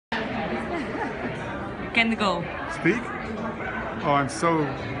can go. Speak? Oh, I'm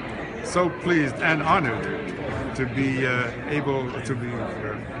so pleased and honored to be able to be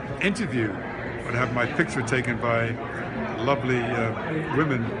interviewed and have my picture taken by lovely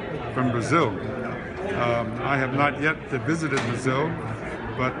women from Brazil. I have not yet visited Brazil,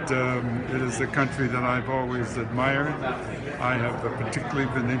 but it is a country that I've always admired. I have particularly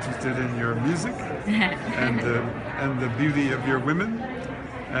been interested in your music and the beauty of your women,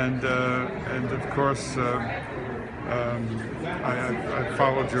 and of course I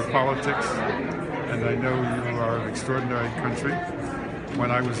followed your politics, and I know you are an extraordinary country. When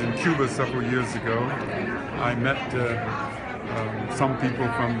I was in Cuba several years ago, I met some people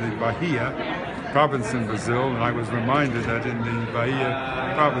from the Bahia province in Brazil, and I was reminded that in the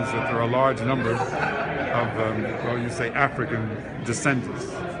Bahia province that there are a large number of, well, you say African descendants,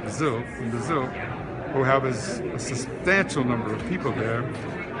 from Brazil, who have a substantial number of people there,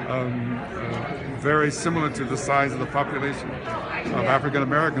 very similar to the size of the population of African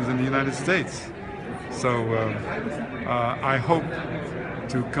Americans in the United States. So I hope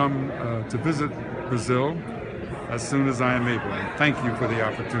to come to visit Brazil as soon as I am able. Thank you for the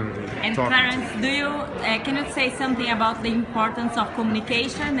opportunity. And Clarence, can you say something about the importance of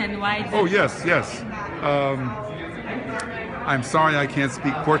communication and why? Oh yes. I'm sorry I can't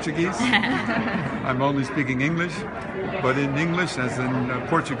speak Portuguese. I'm only speaking English, but in English as in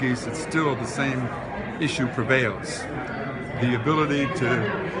Portuguese, it's still the same issue prevails. The ability to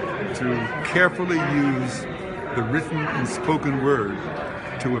carefully use the written and spoken word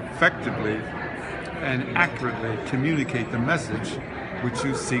to effectively and accurately communicate the message which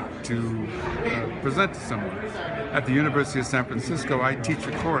you seek to present to someone. At the University of San Francisco, I teach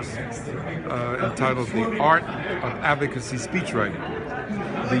a course entitled The Art of Advocacy Speechwriting.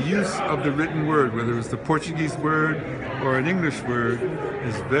 The use of the written word, whether it's the Portuguese word or an English word,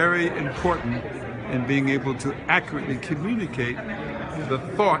 is very important in being able to accurately communicate the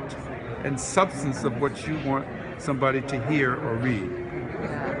thought and substance of what you want somebody to hear or read.